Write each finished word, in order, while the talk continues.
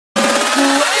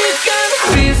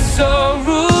gonna be so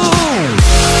rude.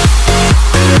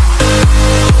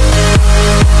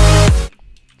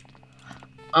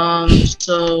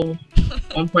 So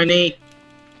 1.8.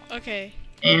 Okay.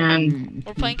 And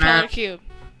we're playing Color Cube.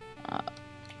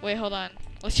 Wait, hold on.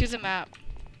 Let's choose a map.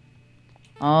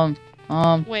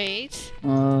 Wait.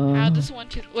 How does one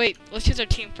choose? Wait, let's choose our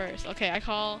team first. Okay, I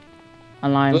call.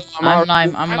 I'm lime. I'm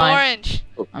lime. I'm lime. Orange.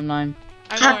 I'm lime.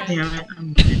 I'm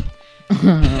orange.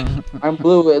 I'm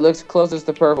blue. It looks closest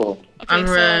to purple. Okay, I'm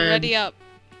so red. ready up.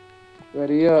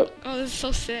 Ready up. Oh, this is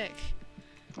so sick.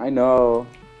 I know.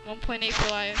 1.8 for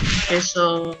life. Okay,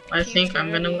 so I think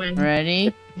I'm gonna win.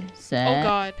 Ready, set. Oh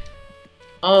god.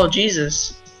 Oh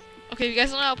Jesus. Okay, if you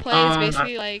guys don't know how to play, it's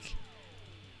basically like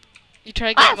you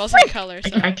try to get most of the colors.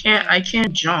 So. I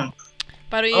can't jump.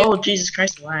 By the way, Oh Jesus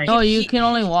Christ, lag. No, you can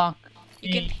only walk.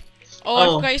 you can. Oh, I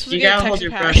forgot you're supposed to you get a gotta hold texture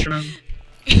your pack. brush, remember?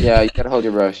 Yeah, you gotta hold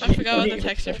your brush. I forgot about the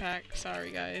texture pack.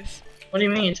 Sorry, guys. What do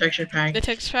you mean texture pack? The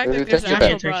texture pack, There's like, a there's an texture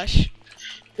actual pack. brush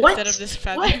What? instead of this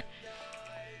feather. What?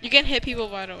 You can hit people,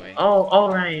 by the way. Oh,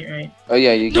 right. Oh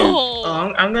yeah, you can. No.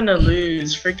 Oh, I'm gonna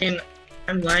lose. Freaking,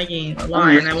 I'm lagging a lot,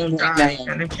 and I won't die,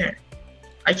 and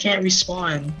I can't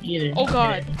respawn either. Oh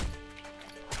god.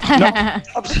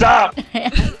 Stop!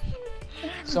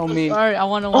 So mean. Sorry, I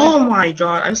want to win. Oh my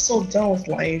god, I'm so done with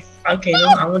life. Okay, no,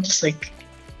 I would just like.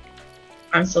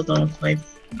 I'm so done with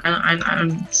life.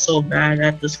 I'm so bad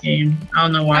at this game. I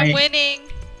don't know why. I'm winning.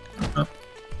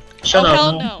 Shut oh up.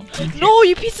 hell no. No,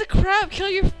 you piece of crap. Kill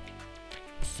your.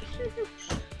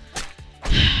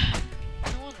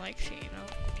 No one likes you,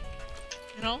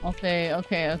 you know?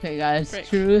 Okay, guys. Frick.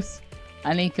 Truth.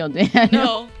 I need to kill Daniel.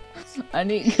 No. I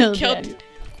need to kill Kill. Daniel.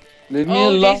 Leave me Oh,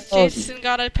 alone. Jason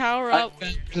got a power up.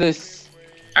 Please.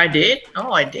 I did?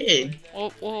 Oh, I did.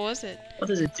 What was it? What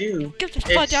does it do? Get the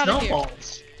It fudge out of here.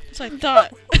 snowballs. That's what I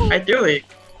thought. I threw it.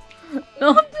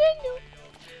 No, Daniel.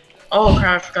 Oh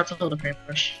crap, I forgot to hold the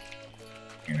paintbrush.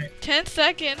 Damn it. 10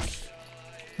 seconds.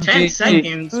 10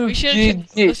 seconds. We should.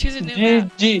 Let's choose a new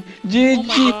map. Oh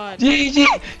my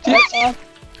god.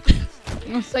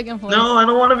 I'm second place. No, I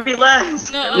don't want to be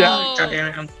last. No. God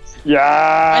damn it. I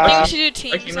Yeah. think we should do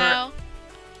teams Okay, now.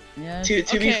 Yes.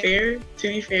 To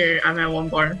be fair, I'm at 1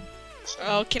 bar.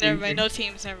 Oh, okay, never mind. No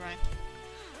teams, never mind.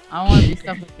 I want to be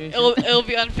stuck with Jason. It'll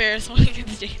be unfair so we can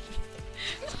Jason.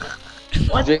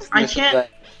 What? Jason I is can't.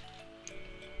 like-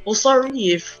 Well, sorry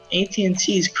if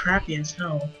AT&T is crappy as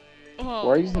hell. Oh.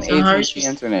 Why are you using So how is AT&T she-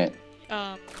 internet?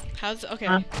 How's okay?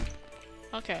 Huh?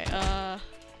 Okay.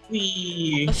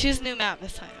 Wee. Let's choose a new map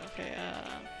this time. Okay.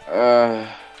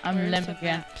 I'm Where's lime the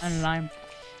again. maps? I'm lime.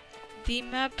 The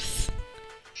maps.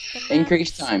 The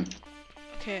Increase maps. time.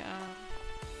 Okay.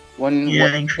 One Yeah,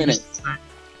 1 increase minute. the time.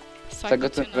 Cycle to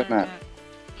to the another map. map.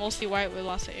 Mostly white with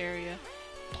lots of area.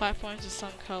 Platforms with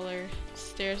some color.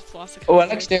 Stairs with lots of Oh, color. I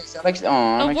like stairs. I like. Oh,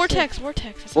 I No, like vortex. stairs.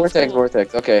 That sounds Vortex. cool.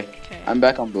 Vortex. Okay. Okay. I'm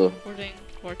back on blue. We're doing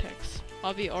vortex.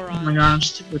 I'll be Oh orange. my god, I'm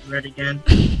stupid red again.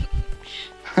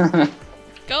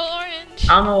 Go orange.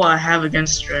 I don't know what I have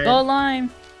against red. Go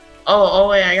lime. Oh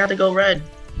wait, I got to go red.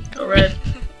 Go red.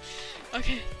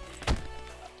 Okay.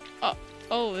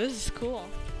 Oh, this is cool.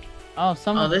 Oh,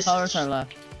 some Oh, of the this colors is- are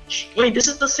left. Wait, this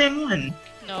is the same one.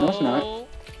 No, it's not.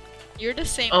 You're the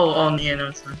same. Oh, yeah, no,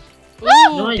 it's not.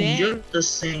 Ooh, No, Dan. you're the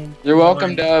same. You're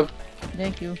welcome, one. Dub.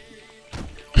 Thank you.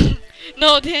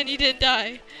 No, Dan, you didn't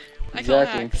die. I call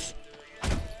Exactly. hacks.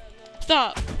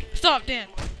 Stop. Stop, Dan.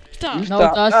 Stop. You No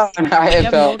stop. dust. Oh, I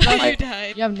have fell. no dust. You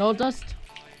died. You have no dust?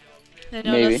 No,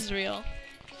 Maybe. this is real.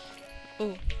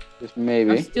 Just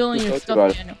maybe. I'm stealing Just your thought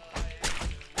about stuff, it. Daniel.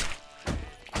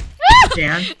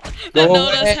 Dan. The Go no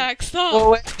away. dust hack. Stop. Go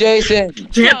away, Jason.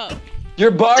 Dan. Stop.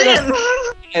 You're barred. Dan.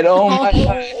 And oh my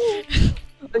god.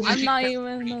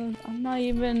 I'm not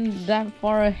even that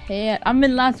far ahead. I'm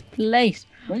in last place.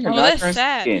 No, you're Oh, not. that's You're in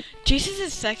sad. second. Jesus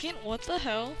is second? What the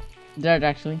hell? Third,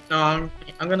 actually. No,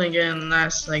 I'm gonna get in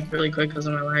last like really quick because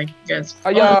of my lag. Guys. Oh,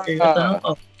 yeah. Okay, what the hell?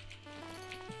 Oh.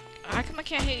 How come I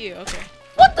can't hit you? Okay.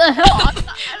 What the hell?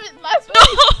 I'm in last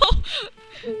place.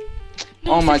 No!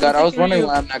 No, Oh my god, I was seriously, wondering you.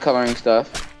 why I'm not coloring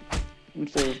stuff. I'm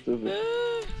so stupid.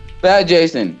 Uh, Bad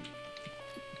Jason.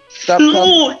 Stop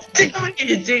coloring. No, damn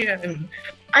it, Dan.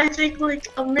 I take like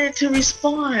a minute to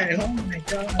respawn. Oh my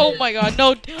god. Oh my god,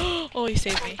 no. Oh, he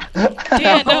saved me.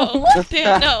 Dan, no.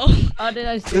 Dan, no. How did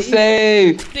I see? The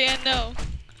save. Dan, no.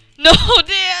 No,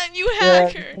 Dan, you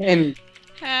hacker. And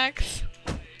Hacks.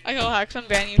 I call hacks. I'm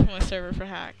banning you from my server for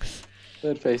hacks.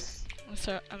 third face.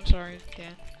 I'm sorry,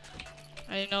 Dan.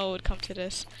 I didn't know it would come to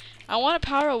this. I want a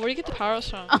power up. Where do you get the power ups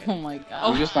from? Oh my god.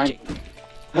 Oh, You just find.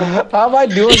 How am I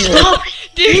doing this? Stop!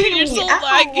 Dude, you're so Ow,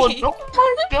 laggy. oh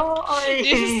my god.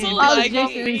 You're so I was laggy.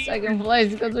 just in second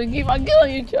place because we keep on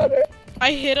killing each other.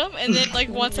 I hit him and then like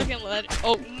 1 second later.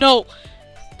 Oh no!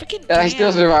 Freaking And I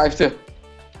still damn. survived too.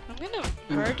 I'm gonna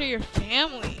murder your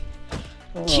family.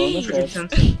 Oh,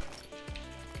 Jeez.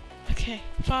 Okay,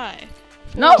 5.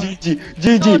 No. GG,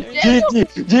 GG,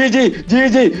 GG,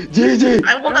 GG, GG.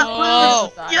 I want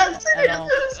No. to Yes,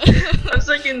 yes. 1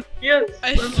 second. Yes.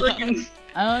 I 1 second.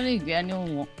 I don't think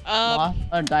Daniel lost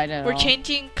or died at We're all.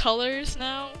 changing colors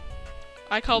now.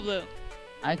 I call blue.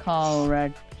 I call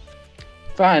red.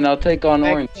 Fine, I'll take on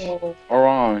orange.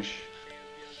 Orange.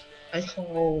 I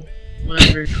call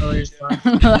whatever colors left.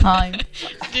 Lime.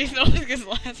 Jason always gets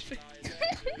last pick.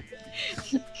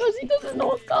 Because he doesn't know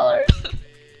what color.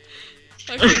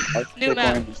 Okay, I'll new take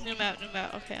map, orange. new map, new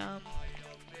map. Okay,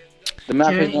 The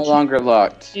map is no longer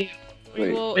locked. Wait.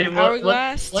 we will Wait,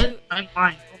 hourglass, what? I'm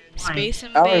fine. Space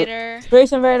Invader,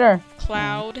 Space Invader.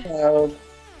 Cloud,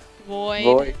 Void.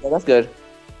 Void, Yeah, that's good.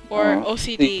 or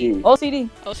OCD. OCD.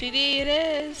 OCD it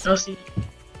is. No, see.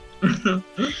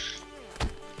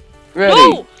 Ready.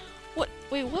 No! What?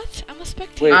 Wait, what? I'm a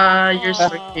spectator. Wait. You're Aw.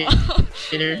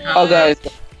 spectator. Oh, guys.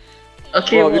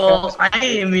 Okay, Well, well, I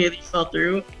immediately fell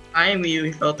through. I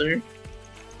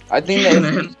I think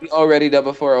that we all readied up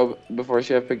before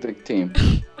Chef picked the team.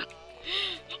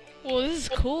 Well, this is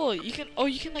cool. You can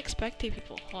you can like spectate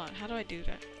people. Hold on, how do I do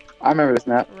that? I remember this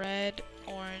map. Red,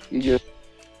 orange.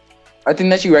 I think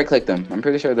that you right click them. I'm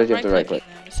pretty sure that you have to right click.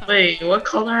 Right-clicking them, it's not- Wait, what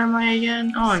color am I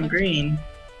again? Oh, I'm green.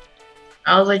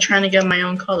 I was like trying to get my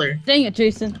own color. Dang it,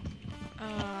 Jason.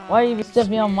 Why are you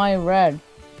stepping on my red?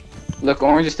 Look,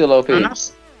 orange is still OP.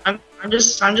 I'm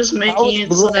just making How is it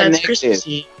blue so at that it's negative?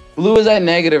 Christmassy. Blue is at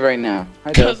negative right now.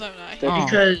 Hi, Dove. Because I'm not. Oh.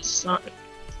 Because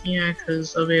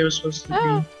because Obey was supposed to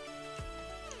Oh. be.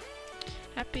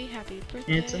 Happy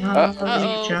birthday. It's a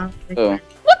Uh-oh. job. Oh.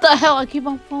 What the hell? I keep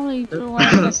on falling The through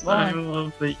best line. time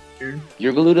of the year.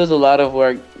 Your glue does a lot of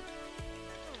work.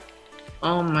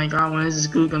 Oh my god, when is this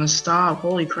glue gonna stop?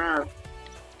 Holy crap.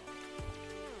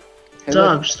 Hey,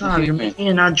 Dub, look, stop, you're excuse me. making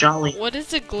it not jolly. What does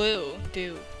the glue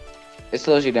do? It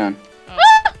slows you down.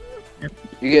 Oh,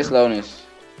 You get slowness.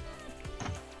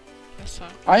 that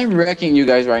sucks. I'm wrecking you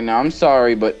guys right now. I'm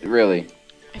sorry, but really.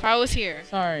 If I was here.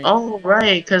 Sorry. Oh,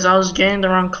 right, because I was getting the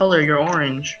wrong color. You're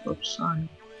orange. Oops, sorry.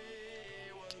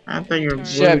 I thought you were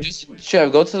blue.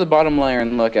 Chef, go to the bottom layer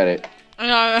and look at it. I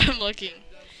know, I'm looking.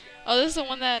 Oh, this is the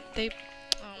one that they.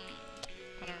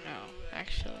 I don't know,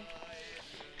 actually.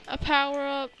 A power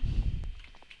up.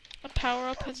 A power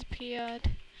up has appeared.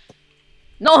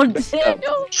 No,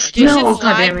 Daniel. Jason's No, live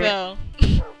goddammit. though.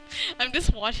 I'm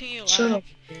just watching you Shut live. up.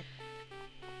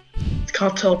 It's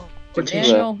called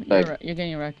teleportation. Daniel, Like- you're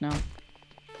getting wrecked now.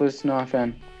 Please, no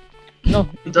fan. No.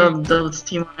 Dub, let's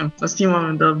team on him. Let's team on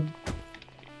him, Dub.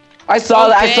 I saw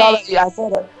that. I saw that. Okay. Yeah, I saw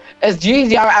that. It's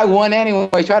GG. I won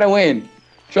anyway. Try to win.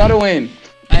 Try to win.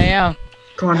 I am.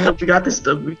 Come on, Dub, we got this,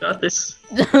 Dub. We got this.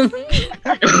 God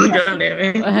damn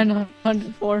it. And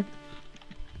 104.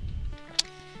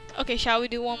 Okay, shall we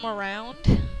do one more round?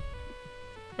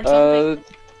 Or something?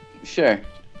 Sure.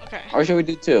 Okay. Or should we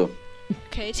do 2?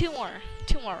 Okay, two more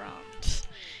rounds.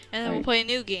 And then we'll Right. play a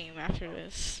new game after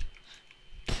this.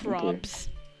 Probs.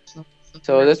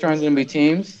 So this round's gonna be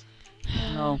teams.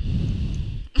 No.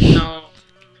 No.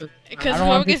 Because I don't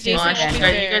want whoever gets to Jason see will be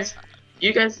that.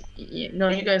 you fair. guys,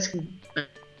 you guys can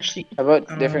actually. How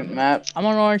about different map? I'm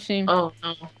on orange team. Oh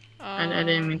no, I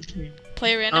didn't mean to.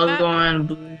 Play I random was map? going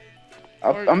blue.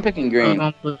 I'm picking I was green.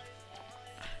 going blue.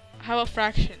 How about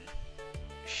fraction?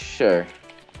 Sure.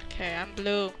 Okay, I'm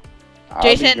blue. I'll be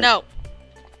Jason, green. no.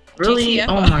 Really? GTFO.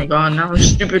 Oh my god, now it's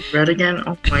stupid red again.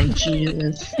 Oh my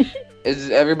Jesus. Is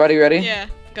everybody ready? Yeah,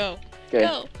 go. Okay.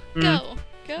 Go. Go.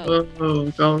 Go.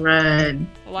 Whoa, go red.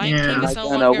 Lion Yeah. King is Am I no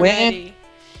gonna longer win? ready.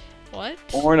 What?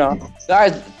 Or not.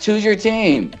 Guys, choose your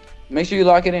team. Make sure you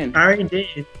lock it in. I already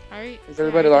did. Alright. Is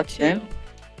everybody locked in?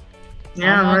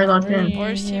 Yeah, I'm already locked in.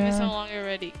 Orange team is Yeah. no longer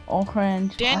ready.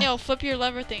 Orange. Daniel, flip your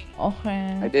lever thing. I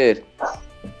Orange. did.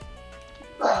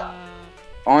 Um,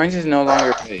 Orange is no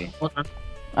longer ready. Hold on.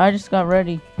 I just got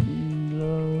ready.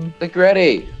 No. Click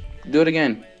ready. Do it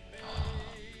again.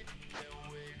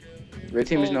 Red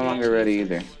team is no longer ready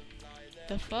either.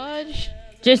 the fudge.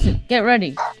 Jason, get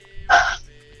ready.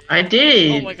 I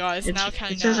did. Oh my god, it's now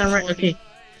counting It says down. I'm right. 40.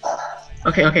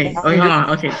 Okay. Okay, hold on.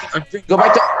 Okay. Go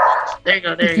back to. There you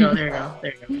go. There you go. There you go.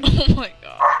 There you go. Oh my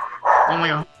god. Oh my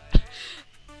god.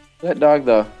 That dog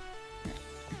though.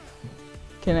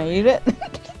 Can I eat it?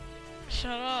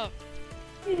 Shut up.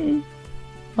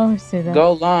 Oh, say that.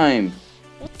 Go lime.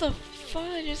 What the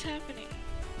fudge is happening?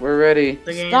 We're ready.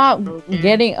 The game Stop is broken.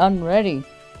 getting unready.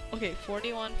 Okay,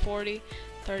 41, 40,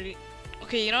 30.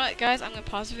 Okay, you know what, guys? I'm gonna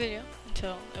pause the video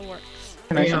until it works.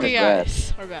 Connection Okay, is bad.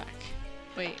 guys, we're back.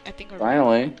 Wait, I think we're back.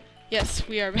 Finally. Yes,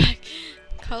 we are back.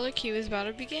 Color queue is about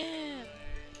to begin.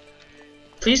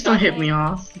 Please don't hit me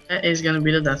off. That is gonna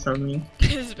be the death of me.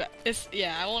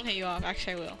 Yeah, I won't hit you off.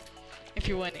 Actually, I will. If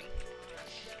you're winning.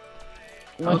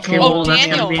 Okay, Oh, well, that's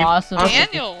Daniel. gonna be Awesome.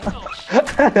 Daniel!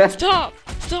 Stop!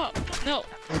 Stop! No!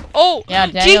 Oh! Yeah,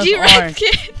 Daniel's GG Red orange.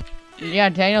 Kid! Yeah,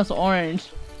 Daniel's orange.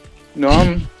 No,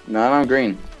 I'm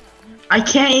green. I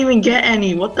can't even get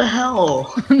any. What the hell?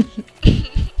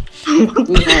 Who's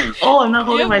orange? Oh, I'm not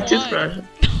holding You my have toothbrush. one.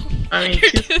 I mean, You're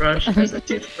toothbrush. There's a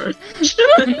toothbrush.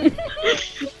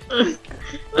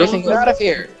 Jason, get out of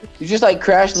here. You just like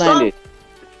crash landed.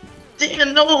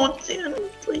 Dan, no, Dan,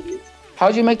 please.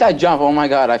 How'd you make that jump? Oh my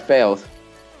god, I failed.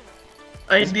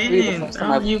 I This will be the didn't. first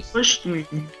time You pushed me.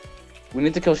 We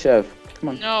need to kill Chev. Come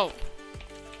on. No.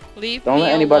 Leave Don't me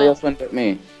let anybody alone. else win but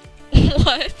me.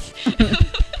 What?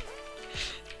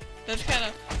 That's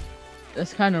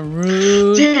kind of...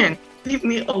 rude. Dan, leave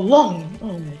me alone.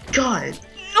 Oh my god.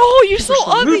 No, you're so You're so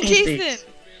ugly, rude, Jason!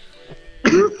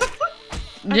 I'm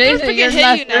gonna Jason, freaking you're hit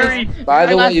not you now. Very. By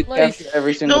the way, last you place. captured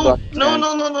every single No, block. no,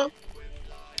 no, no, no.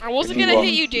 I wasn't You gonna won.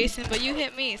 hit you, Jason, but you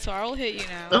hit me, so I will hit you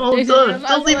now. No, Jason, you're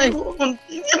don't leave me not alone.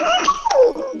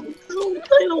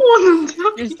 I don't want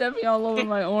to. You're stepping all over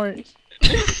my orange.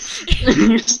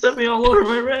 You're stepping all over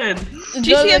my red.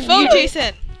 GTFO,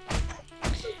 Jason!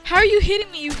 How are you hitting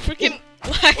me, you freaking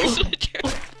lag switcher?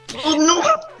 Oh no!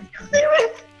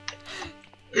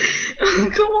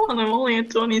 Come on, I'm only at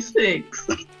 26.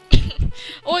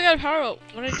 Oh, I got a power up.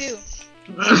 What did I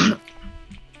do?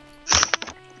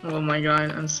 Oh my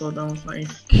god, I'm so done with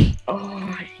life. Oh,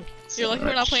 I hate it so You're lucky we're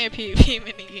not much. playing a PvP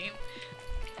minigame.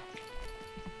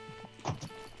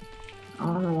 I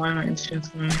don't know why my internet's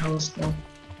going hella slow.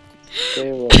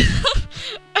 Okay, well,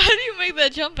 How do you make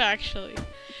that jump, actually?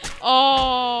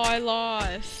 Oh, I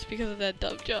lost because of that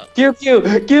dumb jump. Q.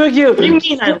 What do you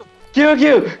mean I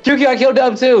killed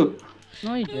Dub too.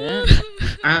 No, you didn't.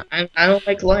 I don't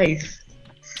like life.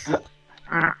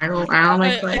 I don't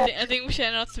like life. I think we should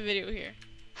announce the video here.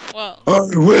 Well, I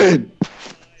win.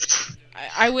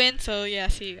 I win, so yeah,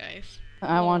 see you guys.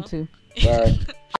 I want to. Bye.